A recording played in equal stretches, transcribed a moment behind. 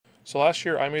So last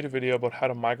year I made a video about how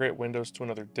to migrate Windows to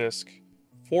another disk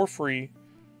for free,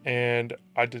 and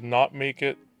I did not make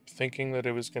it thinking that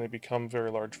it was going to become a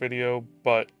very large video,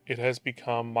 but it has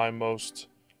become my most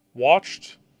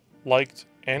watched, liked,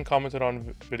 and commented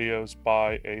on videos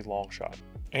by a long shot.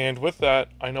 And with that,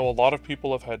 I know a lot of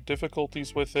people have had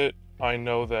difficulties with it. I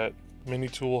know that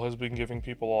Minitool has been giving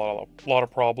people a lot of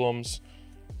problems.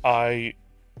 I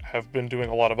have been doing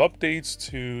a lot of updates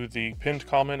to the pinned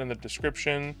comment in the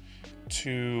description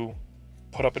to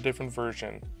put up a different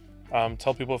version.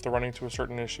 Tell people if they're running into a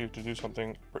certain issue to do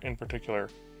something in particular.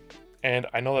 And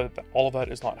I know that all of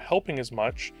that is not helping as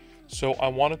much, so I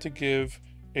wanted to give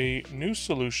a new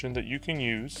solution that you can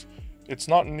use. It's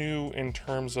not new in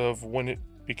terms of when it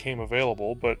became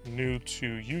available, but new to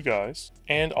you guys.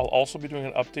 And I'll also be doing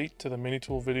an update to the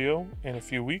Minitool video in a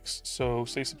few weeks, so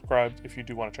stay subscribed if you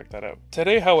do want to check that out.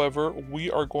 Today, however, we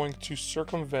are going to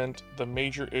circumvent the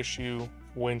major issue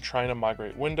when trying to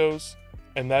migrate Windows,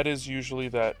 and that is usually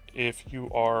that if you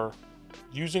are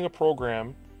using a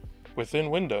program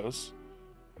within Windows,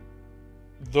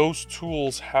 those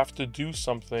tools have to do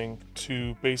something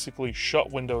to basically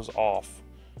shut Windows off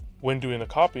when doing the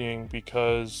copying,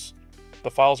 because the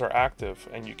files are active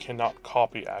and you cannot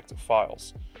copy active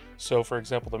files. So for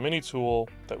example, the Minitool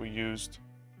that we used,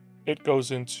 it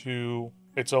goes into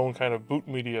its own kind of boot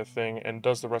media thing and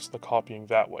does the rest of the copying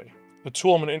that way. The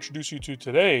tool I'm going to introduce you to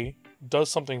today does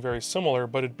something very similar,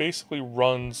 but it basically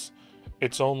runs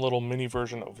its own little mini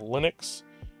version of Linux,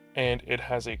 and it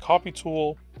has a copy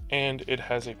tool and it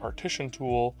has a partition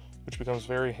tool, which becomes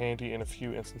very handy in a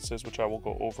few instances, which I will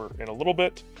go over in a little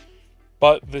bit.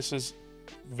 But this is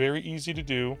very easy to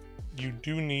do. You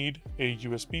do need a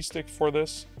USB stick for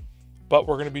this, but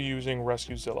we're going to be using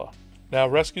Rescuezilla. Now,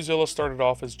 Rescuezilla started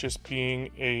off as just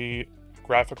being a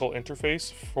graphical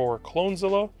interface for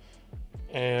Clonezilla,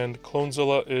 and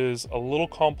Clonezilla is a little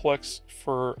complex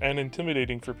and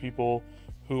intimidating for people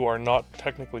who are not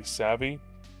technically savvy.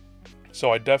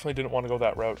 So I definitely didn't want to go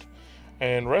that route.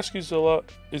 And Rescuezilla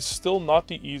is still not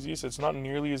the easiest. It's not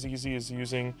nearly as easy as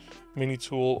using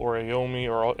Minitool or Aomi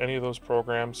or any of those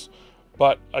programs.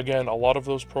 But again, a lot of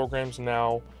those programs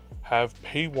now have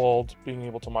paywalled being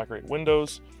able to migrate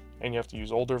Windows, and you have to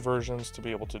use older versions to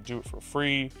be able to do it for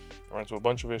free. Run into a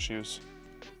bunch of issues.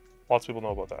 Lots of people know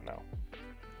about that now.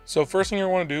 So first thing you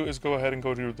want to do is go ahead and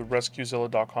go to the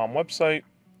rescuezilla.com website.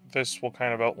 This will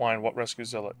kind of outline what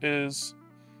Rescuezilla is.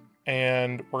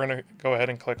 And we're going to go ahead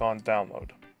and click on download.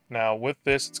 Now with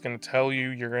this, it's going to tell you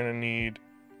you're going to need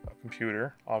a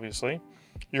computer, obviously.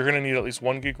 You're going to need at least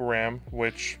 1 gig RAM,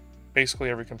 which basically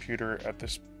every computer at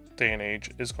this day and age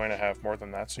is going to have more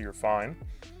than that, so you're fine.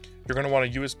 You're going to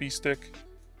want a USB stick.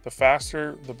 The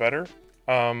faster, the better.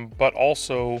 But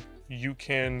also, you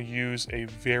can use a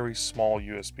very small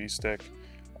USB stick.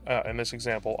 In this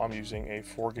example, I'm using a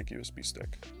 4 gig USB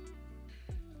stick.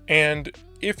 And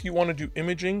if you want to do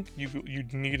imaging,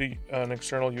 you'd need an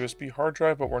external USB hard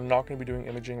drive, but we're not going to be doing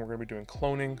imaging, we're going to be doing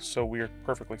cloning, so we are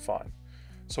perfectly fine.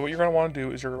 So what you're going to want to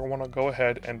do is you're going to want to go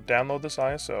ahead and download this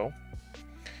ISO.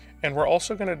 And we're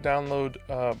also going to download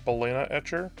Balena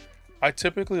Etcher. I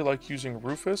typically like using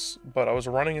Rufus, but I was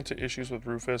running into issues with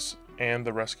Rufus and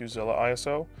the Rescuezilla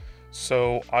ISO,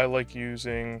 so I like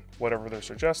using whatever they're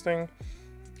suggesting,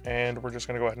 and we're just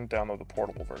going to go ahead and download the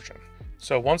portable version.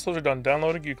 So once those are done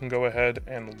downloading, you can go ahead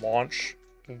and launch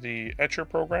the Etcher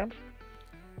program.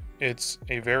 It's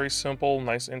a very simple,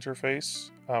 nice interface.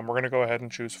 We're going to go ahead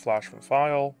and choose Flash from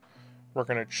File. We're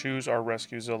going to choose our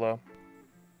Rescuezilla.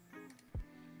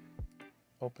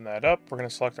 Open that up. We're going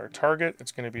to select our target.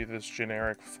 It's going to be this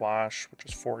generic flash, which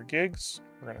is 4 gigs.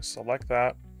 We're going to select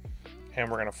that, and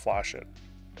we're going to flash it.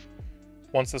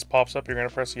 Once this pops up, you're going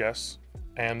to press yes.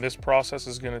 And this process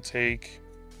is going to take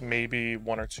maybe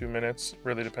 1 or 2 minutes.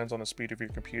 Really depends on the speed of your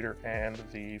computer and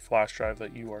the flash drive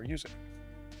that you are using.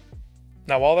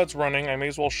 Now while that's running, I may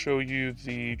as well show you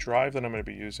the drive that I'm going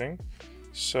to be using.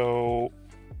 So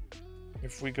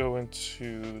if we go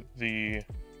into the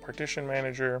Partition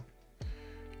Manager,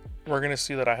 we're going to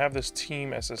see that I have this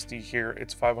Team SSD here.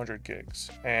 It's 500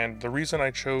 gigs. And the reason I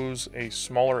chose a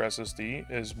smaller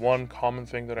SSD is one common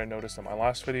thing that I noticed in my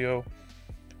last video.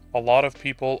 A lot of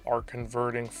people are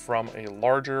converting from a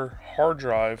larger hard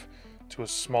drive to a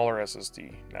smaller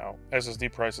SSD. Now,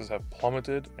 SSD prices have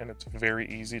plummeted, and it's very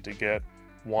easy to get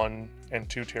 1 and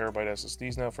 2 terabyte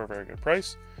SSDs now for a very good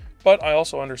price. But I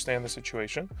also understand the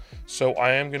situation, so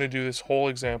I am going to do this whole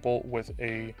example with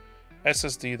a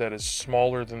SSD that is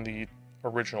smaller than the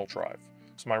original drive.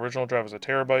 So my original drive is a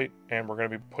terabyte, and we're going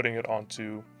to be putting it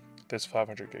onto this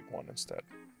 500 gig one instead.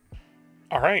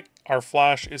 All right, our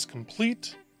flash is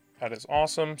complete. That is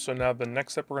awesome. So now the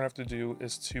next step we're gonna have to do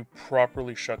is to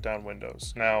properly shut down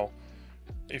Windows. Now,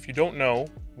 if you don't know,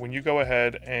 when you go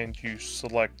ahead and you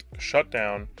select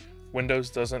shutdown, Windows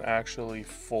doesn't actually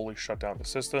fully shut down the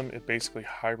system. It basically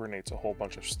hibernates a whole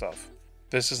bunch of stuff.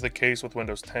 This is the case with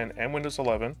Windows 10 and Windows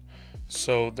 11.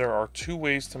 So there are two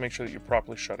ways to make sure that you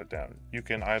properly shut it down. You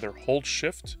can either hold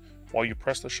Shift while you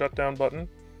press the shutdown button.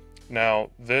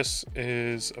 Now, this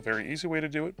is a very easy way to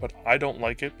do it, but I don't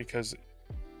like it because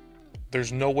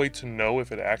there's no way to know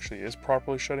if it actually is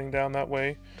properly shutting down that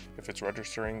way, if it's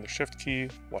registering the Shift key,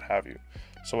 what have you.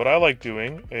 So what I like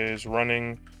doing is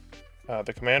running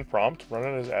the command prompt, run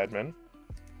it as admin,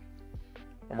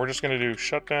 and we're just going to do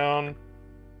shutdown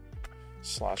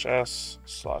 /s/f/t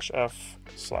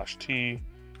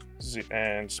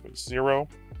and space 0,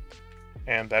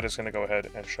 and that is going to go ahead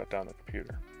and shut down the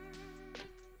computer.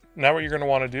 Now what you're going to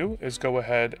want to do is go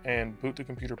ahead and boot the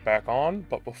computer back on,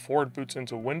 but before it boots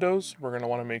into Windows, we're going to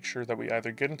want to make sure that we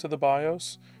either get into the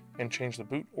BIOS and change the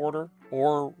boot order,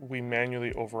 or we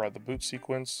manually override the boot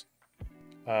sequence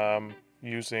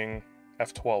using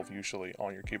F12 usually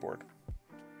on your keyboard.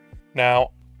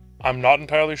 Now, I'm not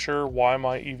entirely sure why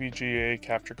my EVGA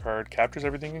capture card captures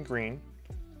everything in green.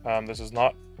 This is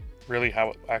not really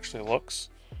how it actually looks.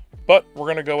 But we're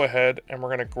going to go ahead and we're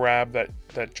going to grab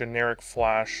that generic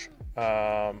flash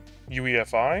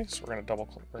UEFI. So we're going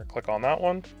to click on that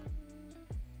one.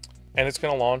 And it's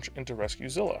going to launch into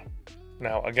Rescuezilla.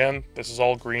 Now, again, this is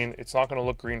all green. It's not going to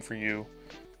look green for you.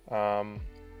 And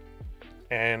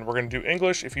we're going to do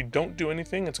English. If you don't do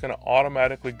anything, it's going to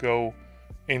automatically go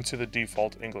into the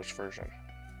default English version.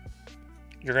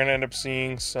 You're going to end up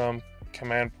seeing some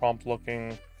command prompt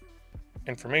looking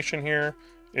information here.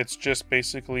 It's just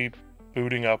basically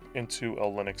booting up into a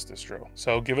Linux distro.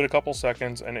 So give it a couple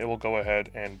seconds and it will go ahead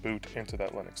and boot into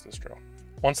that Linux distro.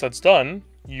 Once that's done,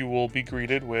 you will be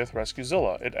greeted with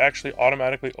Rescuezilla. It actually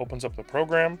automatically opens up the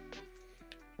program.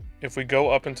 If we go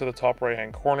up into the top right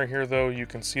hand corner here though, you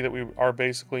can see that we are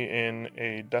basically in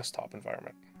a desktop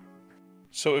environment.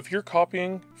 So if you're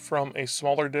copying from a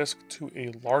smaller disk to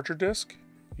a larger disk,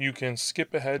 you can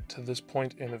skip ahead to this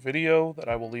point in the video that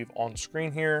I will leave on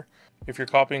screen here. If you're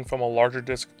copying from a larger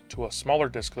disk to a smaller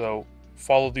disk though,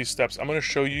 follow these steps. I'm going to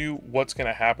show you what's going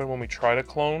to happen when we try to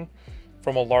clone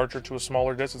from a larger to a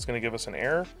smaller disk. It's going to give us an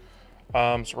error.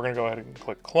 So we're going to go ahead and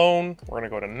click clone. We're going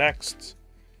to go to next.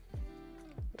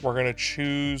 We're going to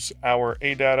choose our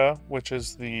ADATA, which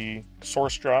is the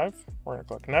source drive. We're going to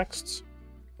click next.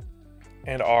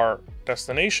 And our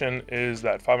destination is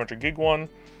that 500 gig one.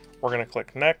 We're going to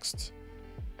click next.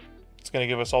 It's going to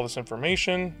give us all this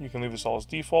information. You can leave this all as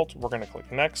default. We're going to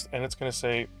click next, and it's going to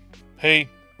say, hey,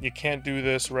 you can't do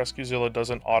this. Rescuezilla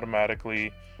doesn't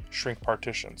automatically shrink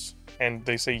partitions. And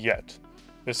they say yet.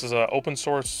 This is an open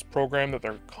source program that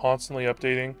they're constantly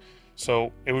updating.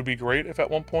 So it would be great if at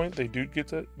one point they do get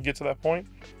to that point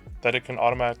that it can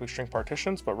automatically shrink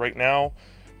partitions. But right now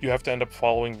you have to end up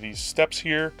following these steps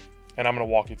here, and I'm going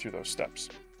to walk you through those steps.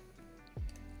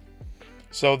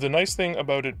 So the nice thing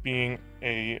about it being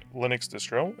a Linux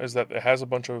distro is that it has a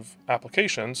bunch of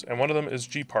applications, and one of them is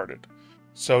gparted.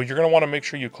 So you're going to want to make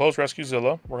sure you close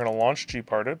Rescuezilla. We're going to launch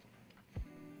gparted.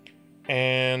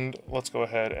 And let's go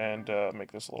ahead and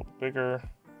make this a little bit bigger.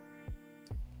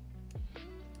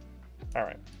 All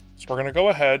right, so we're going to go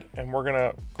ahead and we're going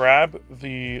to grab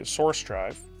the source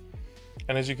drive.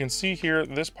 And as you can see here,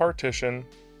 this partition,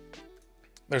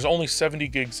 there's only 70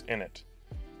 gigs in it.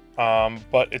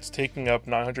 But it's taking up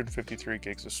 953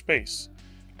 gigs of space.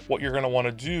 What you're going to want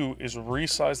to do is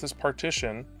resize this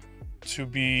partition to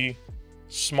be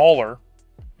smaller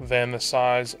than the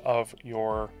size of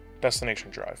your destination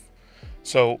drive.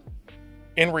 So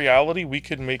in reality, we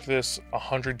could make this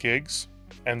 100 gigs,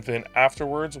 and then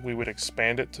afterwards we would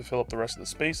expand it to fill up the rest of the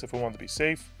space if we wanted to be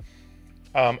safe.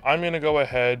 I'm going to go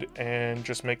ahead and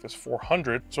just make this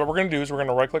 400. So what we're going to do is we're going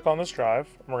to right click on this drive,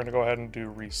 and we're going to go ahead and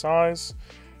do resize.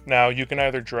 Now you can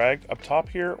either drag up top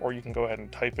here, or you can go ahead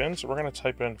and type in. So we're going to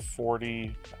type in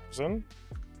 40,000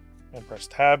 and press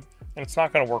tab, and it's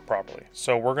not going to work properly.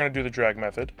 So we're going to do the drag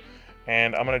method,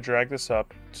 and I'm going to drag this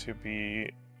up to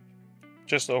be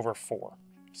just over 4.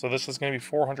 So this is going to be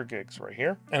 400 gigs right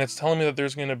here. And it's telling me that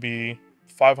there's going to be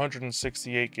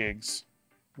 568 gigs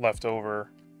left over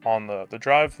on the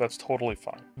drive. That's totally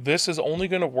fine. This is only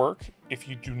going to work if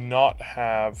you do not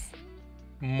have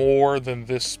more than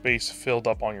this space filled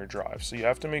up on your drive. So you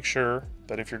have to make sure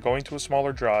that if you're going to a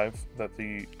smaller drive, that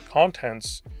the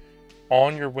contents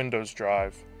on your Windows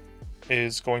drive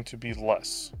is going to be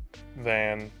less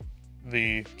than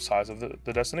the size of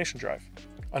the destination drive.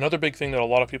 Another big thing that a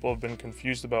lot of people have been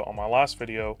confused about on my last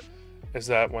video is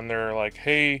that when they're like,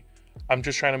 hey, I'm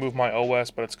just trying to move my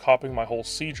OS, but it's copying my whole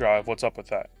C drive. What's up with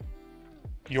that?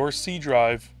 Your C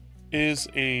drive is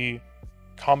a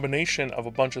combination of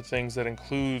a bunch of things that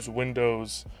includes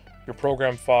Windows, your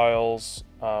program files,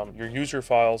 your user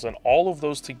files, and all of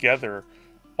those together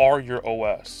are your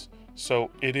OS.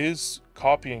 So it is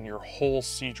copying your whole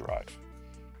C drive.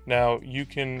 Now you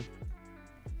can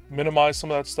minimize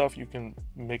some of that stuff, you can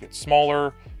make it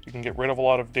smaller, you can get rid of a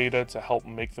lot of data to help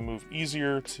make the move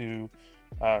easier, to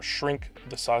shrink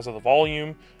the size of the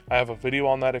volume. I have a video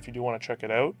on that if you do want to check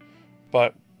it out.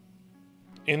 But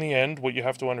in the end, what you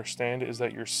have to understand is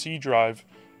that your C drive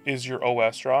is your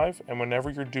OS drive, and whenever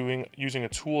you're using a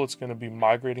tool, it's going to be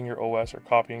migrating your OS or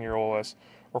copying your OS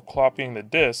or copying the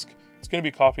disk, it's going to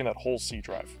be copying that whole C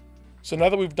drive. So now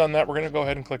that we've done that, we're going to go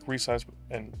ahead and click resize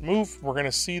and move. We're going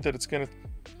to see that it's going to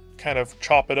kind of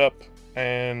chop it up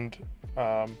and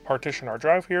partition our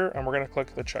drive here, and we're going to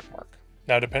click the check mark.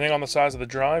 Now, depending on the size of the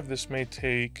drive, this may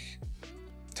take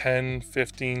 10,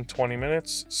 15, 20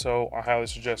 minutes. So I highly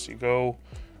suggest you go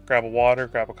grab a water,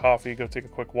 grab a coffee, go take a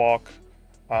quick walk,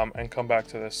 and come back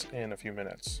to this in a few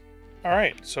minutes. All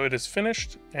right, so it is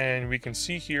finished, and we can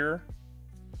see here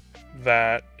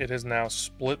that it has now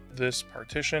split this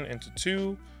partition into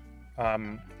two.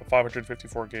 The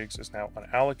 554 gigs is now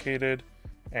unallocated,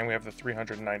 and we have the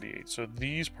 398. So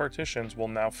these partitions will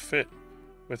now fit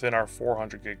within our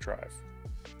 400 gig drive.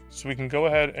 So we can go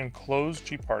ahead and close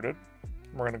gparted.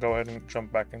 We're going to go ahead and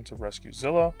jump back into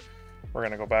Rescuezilla. We're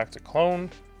going to go back to clone.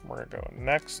 We're going to go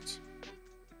next.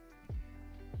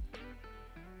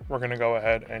 We're going to go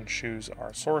ahead and choose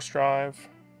our source drive,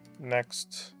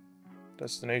 next,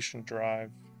 destination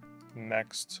drive,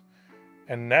 next.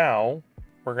 And now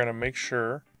we're going to make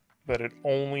sure that it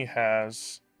only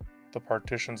has the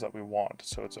partitions that we want.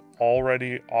 So it's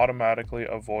already automatically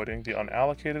avoiding the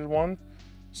unallocated one.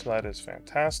 So that is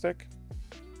fantastic.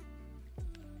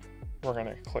 We're going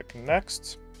to click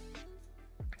next.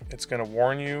 It's going to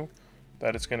warn you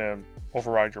that it's going to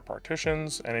override your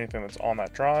partitions and anything that's on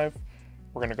that drive.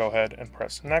 We're going to go ahead and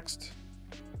press next.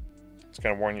 It's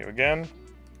going to warn you again.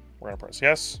 We're going to press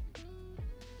yes.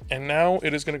 And now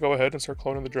it is going to go ahead and start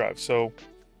cloning the drive. So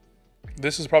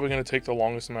this is probably going to take the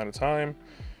longest amount of time,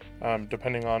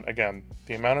 depending on, again,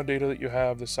 the amount of data that you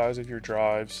have, the size of your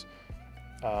drives,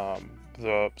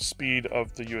 the speed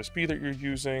of the USB that you're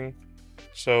using.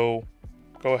 So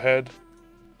go ahead,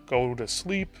 go to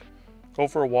sleep, go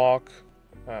for a walk,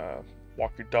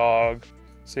 walk your dog,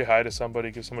 say hi to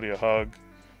somebody, give somebody a hug,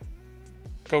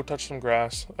 go touch some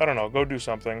grass, I don't know, go do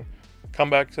something, come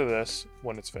back to this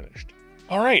when it's finished.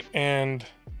 All right, and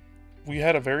we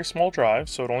had a very small drive,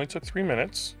 so it only took 3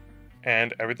 minutes,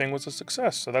 and everything was a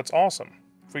success, so that's awesome.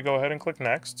 If we go ahead and click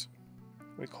next,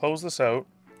 we close this out,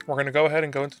 we're going to go ahead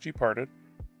and go into gparted.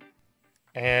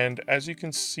 And as you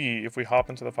can see, if we hop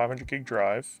into the 500 gig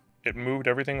drive, it moved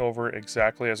everything over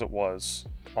exactly as it was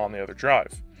on the other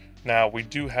drive. Now, we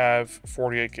do have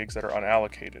 48 gigs that are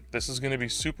unallocated. This is going to be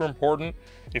super important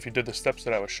if you did the steps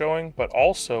that I was showing, but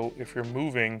also if you're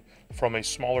moving from a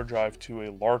smaller drive to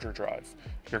a larger drive,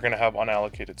 you're going to have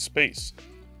unallocated space.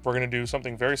 We're going to do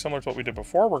something very similar to what we did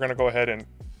before. We're going to go ahead and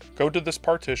go to this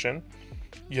partition.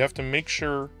 You have to make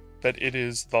sure that it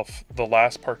is the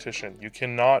last partition. You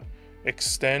cannot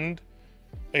extend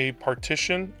a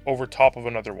partition over top of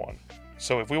another one.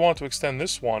 So if we want to extend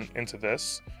this one into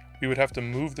this, we would have to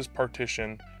move this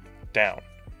partition down.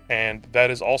 And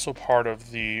that is also part of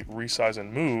the resize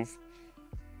and move,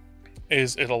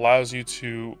 is it allows you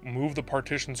to move the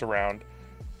partitions around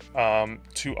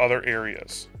to other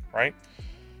areas, right?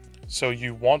 So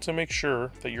you want to make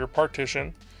sure that your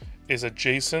partition is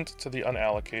adjacent to the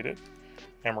unallocated.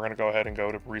 And we're going to go ahead and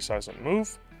go to resize and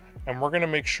move. And we're going to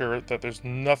make sure that there's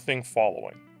nothing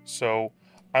following. So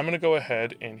I'm going to go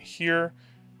ahead in here,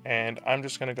 and I'm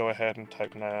just going to go ahead and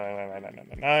type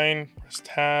 99999, press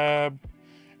tab,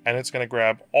 and it's going to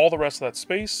grab all the rest of that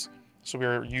space. So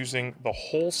we're using the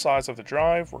whole size of the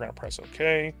drive. We're going to press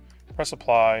OK, press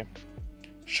apply.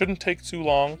 Shouldn't take too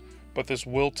long, but this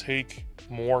will take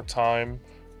more time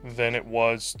than it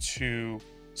was to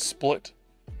split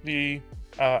the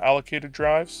allocated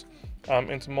drives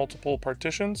into multiple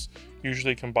partitions.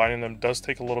 Usually combining them does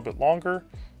take a little bit longer.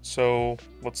 So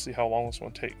let's see how long this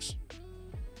one takes.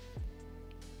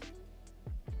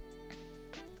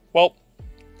 Well,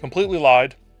 completely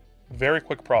lied. Very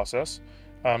quick process.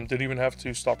 Didn't even have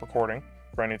to stop recording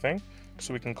for anything.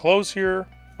 So we can close here,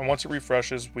 and once it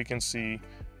refreshes, we can see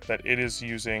that it is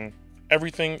using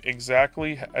everything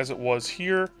exactly as it was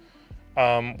here.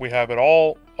 We have it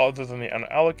all other than the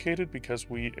unallocated because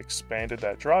we expanded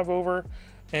that drive over.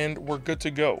 and we're good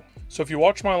to go. So if you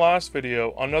watched my last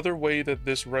video, another way that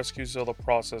this Rescuezilla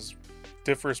process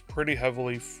differs pretty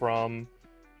heavily from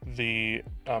the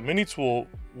mini tool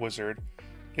wizard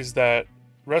is that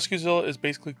Rescuezilla is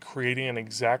basically creating an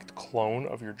exact clone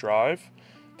of your drive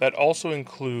that also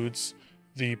includes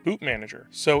the boot manager.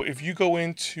 So if you go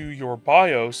into your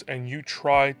BIOS and you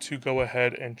try to go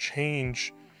ahead and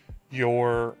change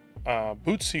your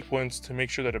boot sequence to make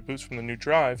sure that it boots from the new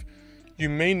drive, you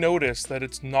may notice that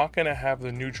it's not going to have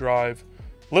the new drive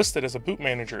listed as a boot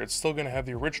manager. It's still going to have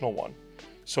the original one.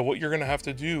 So what you're going to have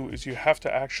to do is you have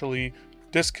to actually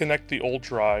disconnect the old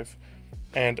drive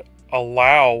and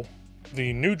allow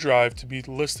the new drive to be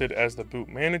listed as the boot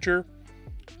manager.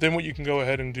 Then what you can go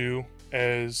ahead and do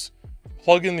is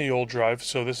plug in the old drive.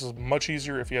 So this is much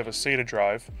easier if you have a SATA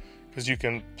drive, because you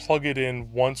can plug it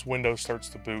in once Windows starts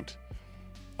to boot.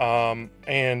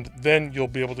 And then you'll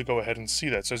be able to go ahead and see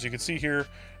that. So as you can see here,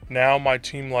 now my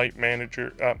TeamLite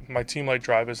manager, my TeamLite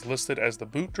drive is listed as the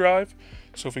boot drive.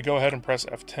 So if we go ahead and press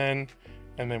F10,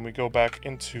 and then we go back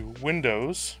into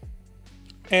Windows,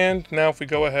 and now if we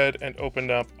go ahead and open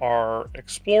up our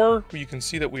Explorer, you can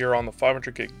see that we are on the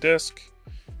 500 gig disk.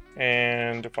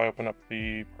 And if I open up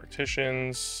the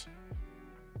partitions,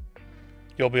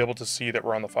 you'll be able to see that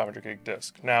we're on the 500 gig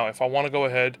disk. Now, if I want to go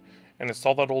ahead and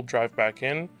install that old drive back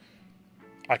in,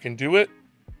 I can do it.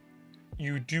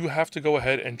 You do have to go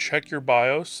ahead and check your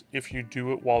BIOS if you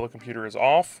do it while the computer is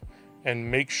off,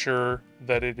 and make sure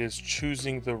that it is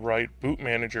choosing the right boot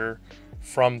manager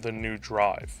from the new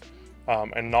drive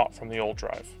and not from the old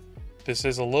drive. This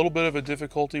is a little bit of a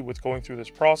difficulty with going through this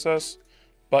process,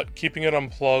 but keeping it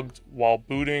unplugged while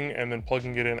booting and then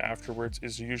plugging it in afterwards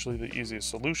is usually the easiest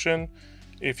solution.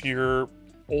 If your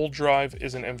old drive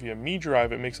is an NVMe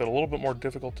drive, it makes it a little bit more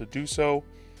difficult to do so.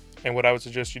 And what I would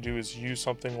suggest you do is use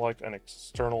something like an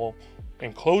external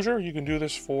enclosure. You can do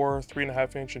this for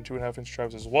 3.5 inch and 2.5 inch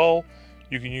drives as well.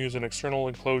 You can use an external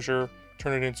enclosure,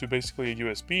 turn it into basically a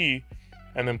USB,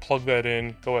 and then plug that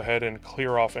in, go ahead and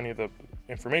clear off any of the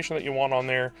information that you want on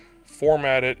there,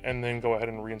 format it, and then go ahead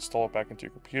and reinstall it back into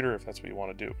your computer if that's what you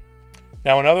want to do.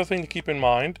 Now, another thing to keep in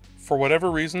mind, for whatever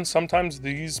reason, sometimes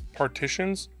these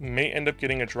partitions may end up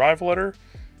getting a drive letter.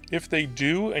 If they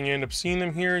do, and you end up seeing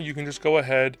them here, you can just go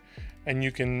ahead and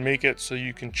you can make it so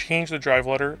you can change the drive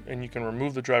letter and you can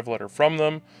remove the drive letter from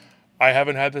them. I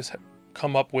haven't had this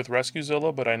come up with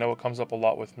Rescuezilla, but I know it comes up a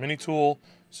lot with Minitool,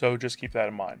 so just keep that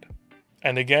in mind.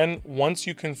 And again, once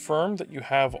you confirm that you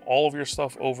have all of your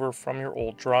stuff over from your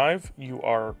old drive, you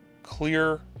are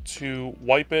clear to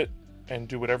wipe it and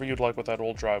do whatever you'd like with that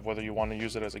old drive, whether you want to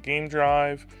use it as a game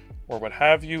drive or what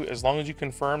have you. As long as you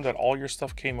confirm that all your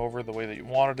stuff came over the way that you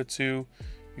wanted it to,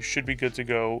 you should be good to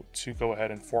go ahead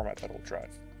and format that old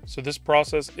drive. So this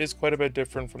process is quite a bit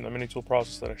different from the Minitool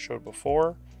process that I showed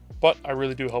before, but I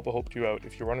really do hope you out.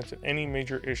 If you run into any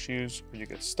major issues or you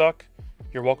get stuck,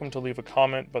 you're welcome to leave a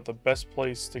comment, but the best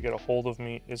place to get a hold of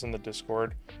me is in the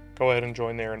Discord. Go ahead and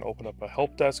join there and open up a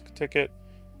help desk ticket,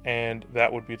 and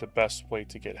that would be the best way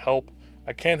to get help.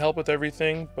 I can't help with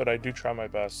everything, but I do try my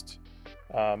best,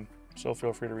 so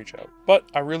feel free to reach out. But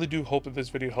I really do hope that this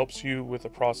video helps you with the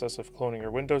process of cloning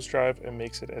your Windows drive and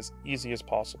makes it as easy as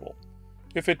possible.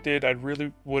 If it did, I'd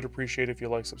really would appreciate if you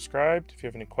like, subscribed. If you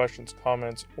have any questions,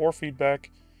 comments, or feedback,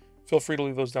 feel free to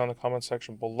leave those down in the comment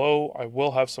section below. I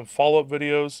will have some follow-up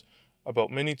videos about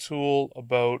Minitool,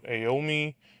 about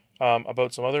Aomi,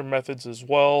 about some other methods as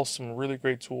well, some really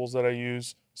great tools that I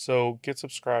use. So get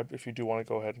subscribed if you do want to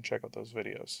go ahead and check out those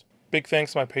videos. Big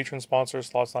thanks to my patron sponsors,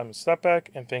 Slime and Stepback,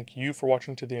 and thank you for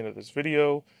watching to the end of this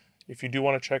video. If you do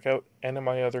want to check out any of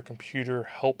my other computer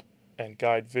help and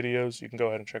guide videos, you can go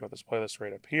ahead and check out this playlist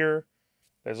right up here.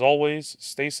 As always,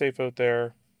 stay safe out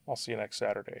there. I'll see you next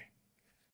Saturday.